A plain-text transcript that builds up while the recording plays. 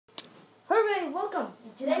everybody, welcome.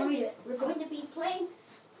 Today we're going to be playing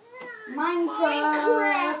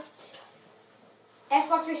Minecraft.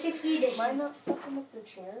 Xbox 360 edition. Am I not fucking with the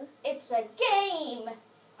chair? It's a game.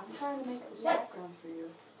 I'm trying to make this background for you.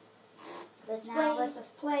 Let's Let's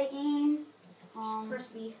play a game. press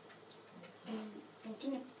B.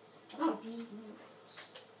 Continue. Oh. B.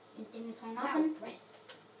 Continue playing Now, nothing. right.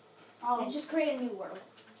 Oh, And just create a new world.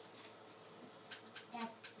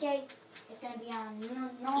 okay. It's gonna be on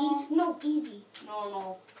no. No, easy.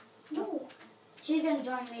 No. No. She's gonna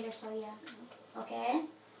join later, so yeah. Okay.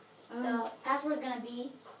 The password's gonna be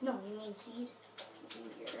No, you mean seed.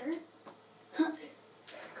 clear.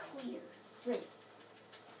 Clear. Right.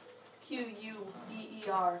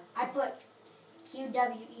 Queer. I put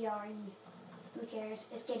QWERE. Who cares?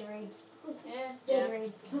 It's Gatorade. What's this? Yeah.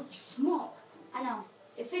 Gatorade. Really small. I know.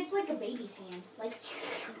 It fits like a baby's hand. Like,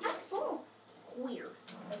 not full. Queer.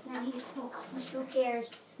 That's not how you spell queer. Who cares?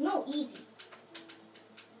 No, easy.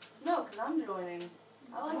 No, because I'm joining.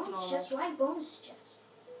 I like Bonus normal. chest. Why bonus chest?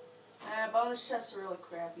 Bonus chests are really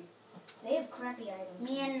crappy. They have crappy items.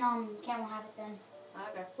 Me and Cam will have it then.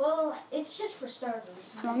 Okay. Well, it's just for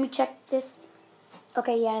starters. Let me check this.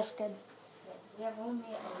 Okay, yeah, it's good. We have only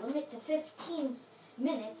a limit to 15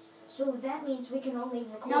 minutes, so that means we can only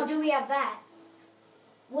record. Now, do we have that?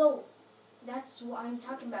 Well, that's what I'm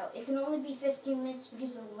talking about. It can only be 15 minutes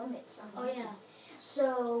because of the limits on Oh, YouTube. yeah.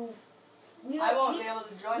 So I won't be able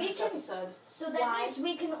to join we this can- episode. So that Why? means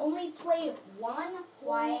we can only play one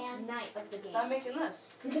Why, whole Ann? night of the game. I'm making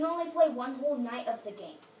this. We can only play one whole night of the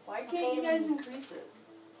game. Why can't Okay, you guys then. increase it?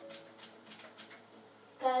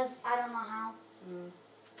 Because I don't know how.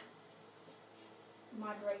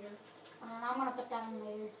 Moderator. I'm going to put that in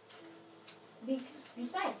later.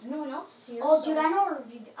 Besides, no one else is here. Oh, so dude, I know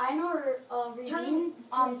a Turn-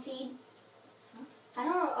 ravine feed. I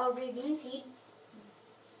know a ravine feed.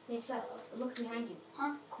 Hey, Seth, look behind you.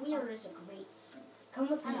 Huh? Queer is a great scene. Come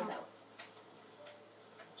with I me, know.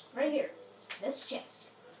 though. Right here. This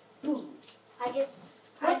chest. Boom. I get.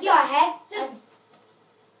 I What the heck?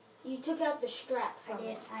 You took out the strap I from did.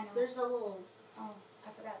 it. I know. There's a little Oh,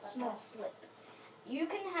 I forgot about small that. slip. You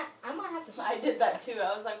can have. I might have to. I did that too.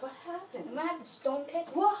 I was like, what happened? I might have to stone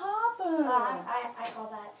pick. What happened? I call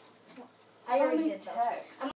that. I already How many did that. texts?